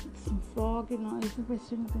 frock, it's a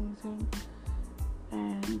western thing.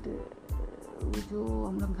 And जो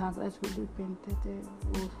हम लोग घाघरा चोली पहनते थे,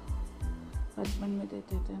 वो बचपन में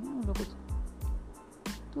देते थे ना हम लोग को,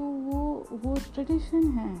 तो वो ट्रेडिशन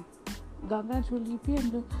है. घाघरा चोली भी हम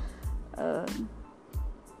लोग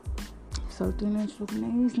साउथ इंडियंस लोग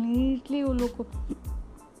नीटली वो लोग को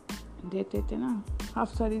देते थे ना, हाफ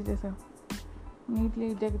साड़ी जैसा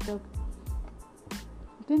neatly decked out.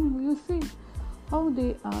 Then you see how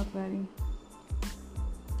they are wearing,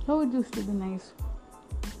 how it used to be nice.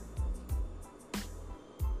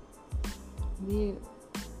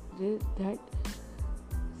 That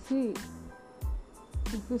see,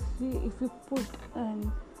 if you put an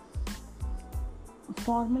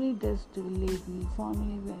formally dressed lady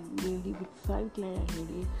with sari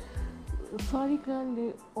clad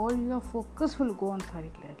lady, all your focus will go on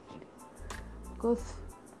sari clad lady, because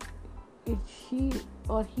she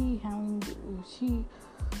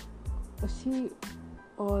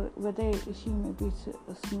or whether she may be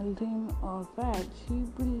slim or fat, she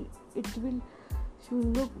will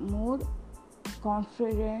look more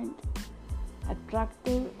confident,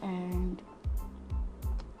 attractive and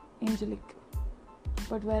angelic.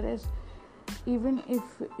 But whereas even if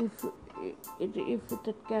it's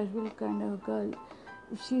a casual kind of girl,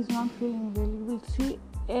 if she's not feeling well, you will see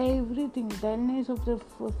everything, dullness of the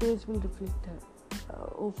face will reflect her,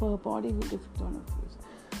 of her body will reflect on her face.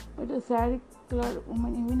 But a sari clad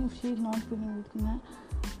woman, even if she is not feeling well,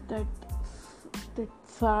 that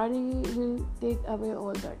sari will take away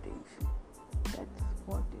all the attention. That's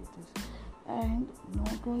what it is. And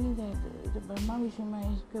not only that, the Brahma Vishnu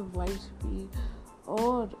Mahesh के wives भी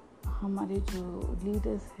और हमारे जो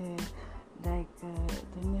leaders हैं, like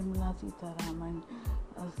Nirmala Sitharaman,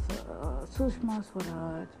 Sushma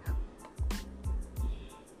Swaraj,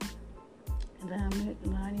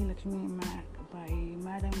 रानी Lakshmi Bai,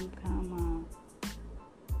 madam खामा,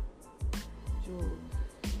 जो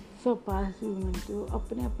सब पास women थे, वो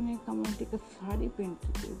अपने अपने कम्युनिटी का साड़ी पहनते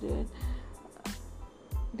थे.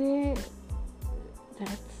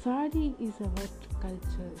 That sari is our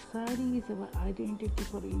culture, sari is our identity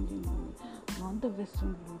for Indian women, not the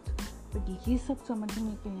western clothes. But ये सब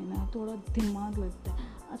समझने के लिए ना थोड़ा दिमाग लगता है.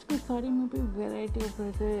 आजकल साड़ी में भी वैरायटी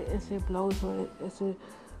ऑफ ऐसे ब्लाउज और ऐसे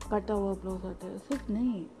कटा हुआ ब्लाउज आता है, सिर्फ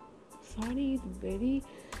नहीं. Sari is very,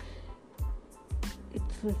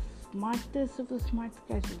 it's the smartest of the smart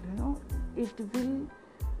casual,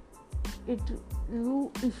 if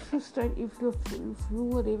you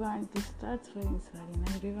were Reva aunty starts wearing sari ना,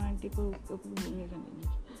 Reva aunty को कभी बोलेगा नहीं.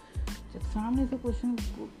 जब सामने से क्वेश्चन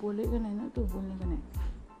बोलेगा नहीं ना, तो बोलने का नहीं.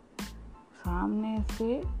 सामने से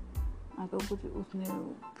अगर कुछ उसने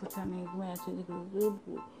पूछा नहीं, मैं ऐसे दिख रही,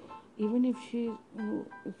 even if she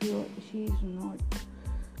is not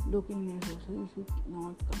looking nice also, you should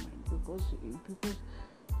not comment, because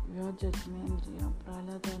your judgment या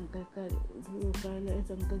प्रहलाद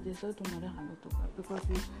अंकल जैसा तुम्हारा हालत होगा, because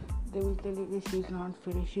they will tell you she is not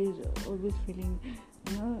feeling, she is always feeling,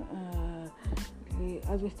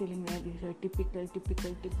 always telling that is a typical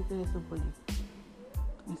ऐसा बोली.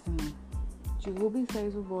 ऐसा नहीं, जो भी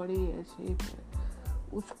साइज ऑफ बॉडी है, शेप है,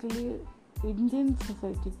 उसके लिए इंडियन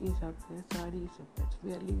सोसाइटी के हिसाब से sari is best. We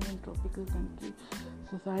are living in tropical country,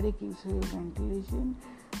 so sari gives you ventilation,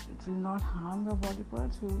 it will not harm your body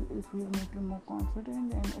parts, it will make you more confident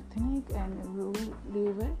and ethnic, and you will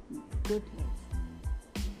live a good life.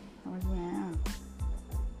 समझ में आया?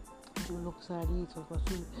 जो लोग साड़ी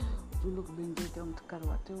जो लोग बिंदी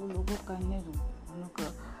करवाते वो लोगों को करने दो,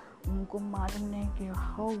 उनको मालूम नहीं कि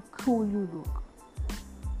how cool you look.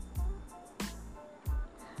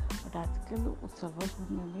 But आजकल उस सलवार सूट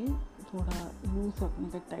में भी थोड़ा लूज रखने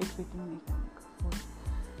का, टाइट फिटिंग नहीं करने का.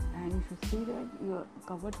 And you should see that you are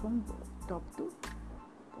covered from top to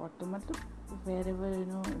bottom, मतलब wherever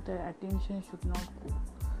the attention should not go.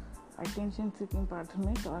 Attention seeking part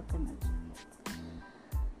में कवर करना चाहिए.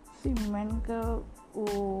 सी मेन का वो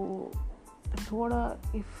थोड़ा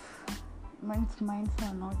if minds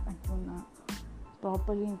are not attuned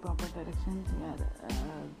properly in proper direction,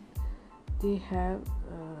 they have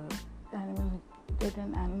get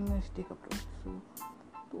an animalistic approach.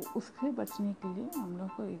 तो उससे बचने के लिए हम लोग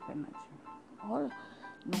को ये करना चाहिए. और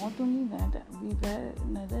not only that, we were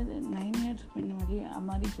नदर 9 years वाली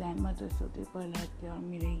हमारी ग्रैंड मदर्स होती पहले और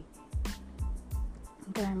मेरी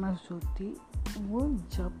ग्रैंड मदर्स जो थी वो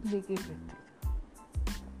जब लेके फिरती थी.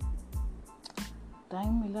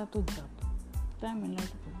 टाइम मिला तो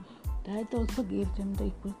that also gave them the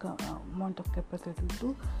equal amount of capacity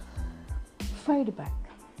to fight back.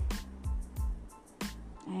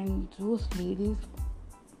 And those ladies,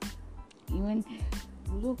 even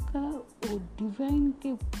लोग का वो डिवाइन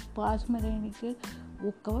के पास में रहने के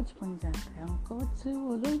वो कवच बन जाता है. कवच से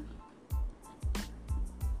वो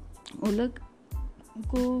लोग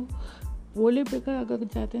को बोले पे कर अगर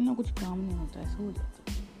जाते हैं ना कुछ काम नहीं होता, ऐसा हो जाता है.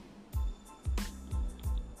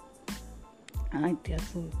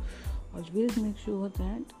 So always make sure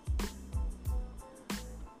that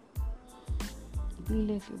be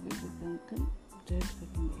like a baby uncle, dress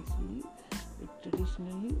very nicely.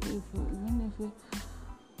 Traditionally, even if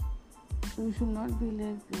you should not be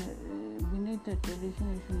like beneath the tradition,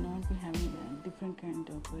 you should not be having a different kind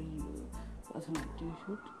of personality. You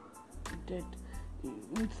should that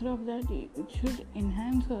instead of that it should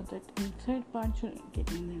enhance, or that inside part should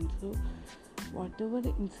get enhanced. So whatever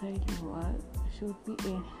inside you are should be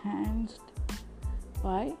enhanced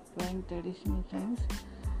by wearing traditional things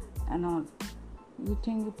and all. You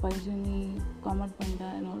think Paijani, Kamar Panda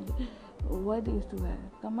and all, why they used to wear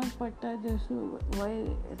Kamar Patta? Why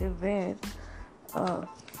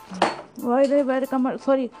they wear Kamar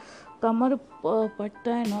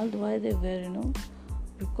Patta and all, why they wear,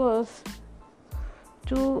 because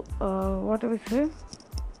to what I would say,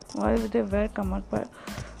 why would they wear Kamar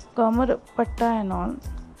Patta and all?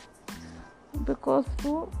 Because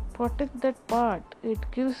to protect that part, it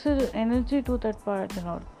gives energy to that part and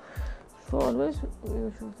all. So always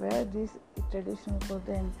you should wear these traditional clothes,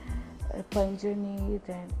 then Panjani,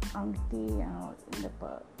 then Angti and all in the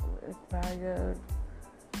prayer.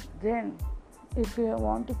 Then if you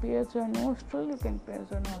want to pierce your nostril, you can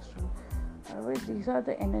pierce your nostril. Otherwise, these are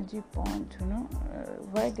the energy points,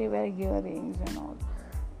 why they wear earrings and all.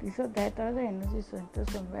 That are the energy centers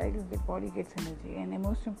from where your body gets energy. And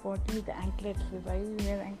most importantly, the anklets. Why we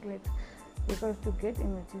wear anklets? Because to get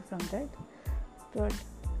energy from that,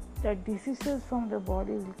 the diseases from the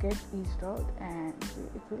body will get eased out, and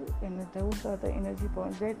it will. Those are the energy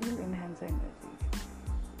points that will enhance energy.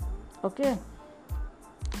 Okay.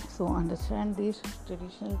 So understand these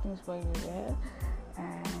traditional things why we wear,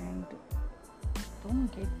 and don't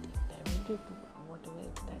get diverted to whatever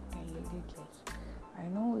that can lady dress. I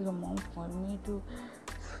know your mom called me to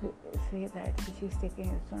say that she's taking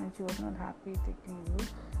it, and she was not happy taking you,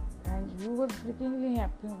 and you were freakingly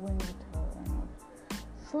happy going with her.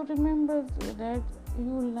 So remember that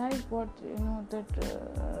you like what that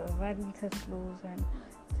wearing such clothes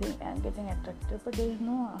and getting attracted, but there is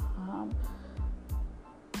no harm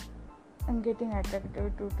in getting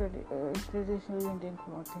attracted to traditional Indian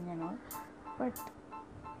clothing and all, but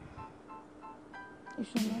you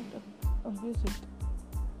should not abuse it.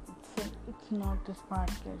 It's not a smart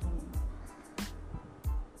casual.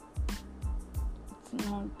 It's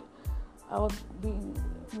not about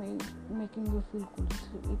making you feel cool.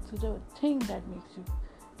 It's the thing that makes you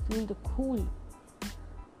feel the cool.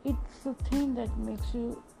 It's the thing that makes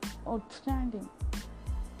you outstanding.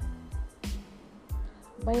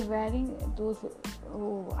 By wearing those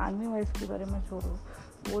army wise के बारे में छोड़ो,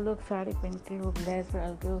 वो लोग साड़ी पहन के वो less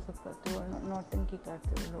डाल के वो सब करते हो, नौटंकी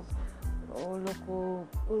करते हो वो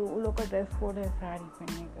लोग का ड्रेस कोड है साड़ी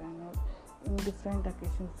पहनने का. In different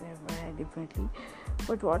occasions they wear differently,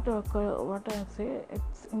 but what I say,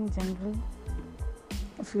 it's in general.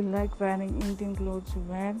 If you like wearing Indian clothes, you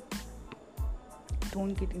wear.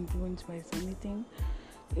 Don't get influenced by anything.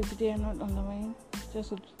 If they are not on the mind, just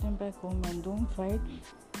put them back home and don't fight.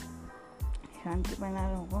 Shanti bana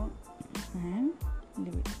raho and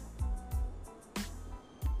leave it.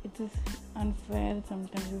 It is unfair.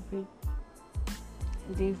 Sometimes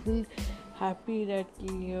they feel happy that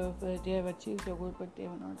they have achieved a goal, but they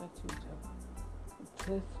have not achieved a goal. It's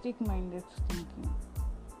a stick-minded thinking.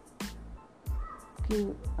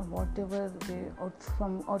 Whatever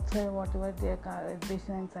from outside, whatever their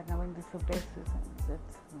designs are coming, this is the best design.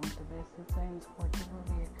 That's not the best designs.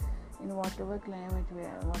 In whatever climate we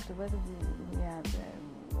are, whatever we are there,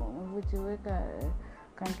 whichever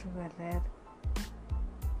country we are there,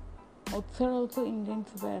 outside also Indians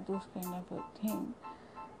wear those kind of a thing.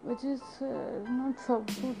 which is not so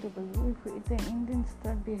suitable. If the Indians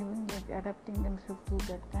start behaving like adapting themselves to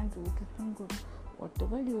that country, it is not good.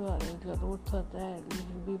 Whatever you are, if your roots are there, you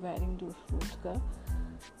should be wearing those roots का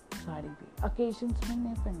साड़ी भी occasions में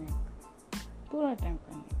नहीं पहने, पूरा time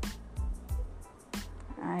पहने.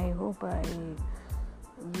 I hope I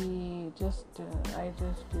just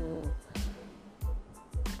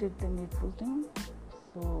did the needful thing.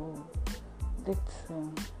 So let's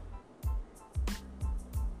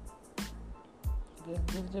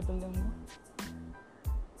give the balloon.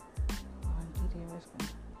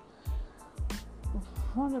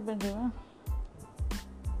 What happened, Riva?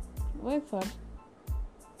 Why for?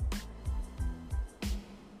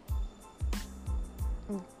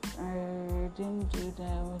 I didn't do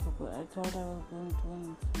that. I thought I was going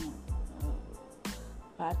to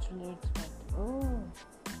bachelor's party. Oh.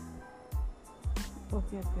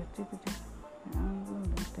 Okay. Take it. I'm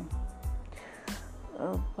going to think.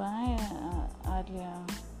 Bye, Arya.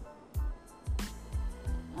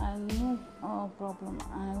 No problem.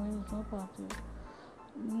 I will go party.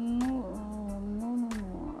 No.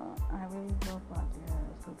 I will go party.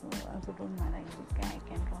 So don't mind. I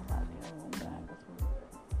can go party.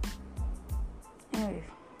 Anyways,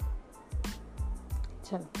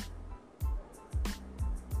 chalo.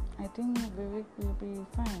 I think Vivek will be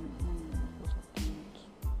fine in 15 minutes.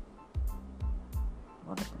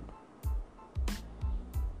 What happened?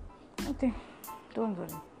 Okay, don't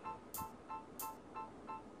worry.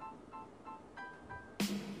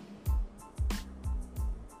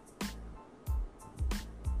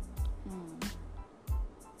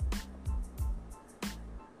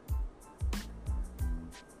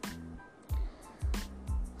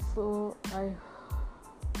 So bye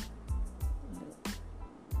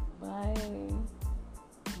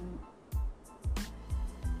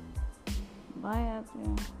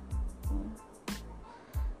Adrian.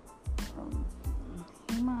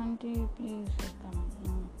 Hima auntie, please come.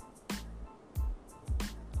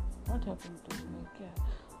 What happened to me?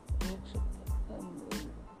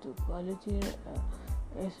 To quality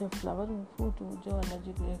ऐसे flower fruit जो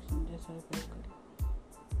allergic reaction जैसा repair करे.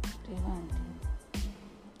 ठीक है aunty.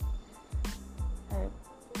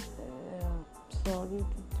 Sorry to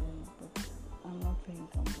tell you, but I'm not feeling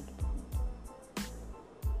comfortable.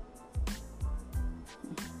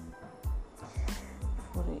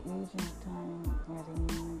 For the age and time, I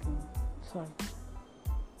remember. Sorry.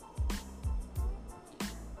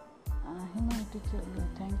 Hima, teacher,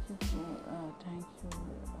 thank you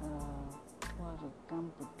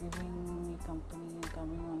for giving me company and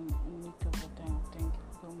coming on me couple of times. Thank you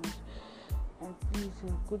so much. And please,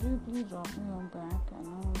 could you please drop me on back? I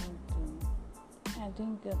know I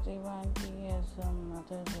think Devanti has some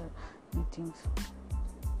other meetings.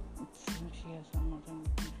 She has some other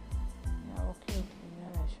meetings. Yeah, okay.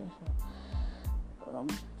 Yeah, sure.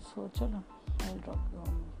 So, chalo, I'll drop you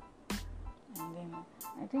on. And then,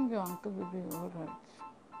 I think your uncle will be alright.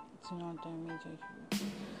 It's not a major issue.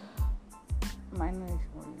 Minor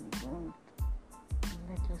issue only. Don't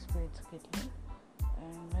let your spirits get low.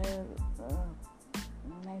 And wear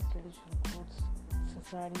nice traditional clothes,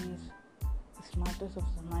 saris, smartest of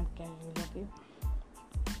smart casual, okay?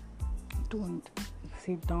 Don't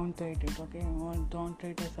sit down to it, okay? Or don't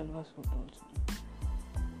try to salva suit also.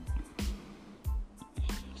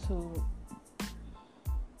 So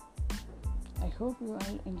I hope you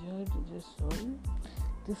all enjoyed this story.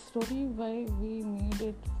 This story, why we made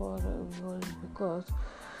it for was because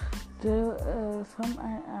some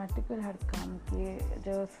article had come that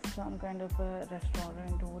there was some kind of a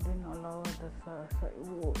restaurant who didn't allow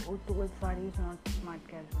who told sarees not smart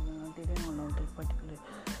casual, they didn't allow this particular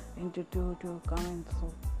entity to come in. So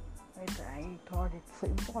I thought it's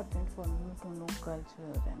important for you to know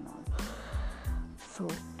culture and all. So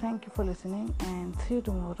thank you for listening and see you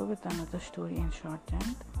tomorrow with another story in short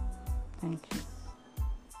and thank you.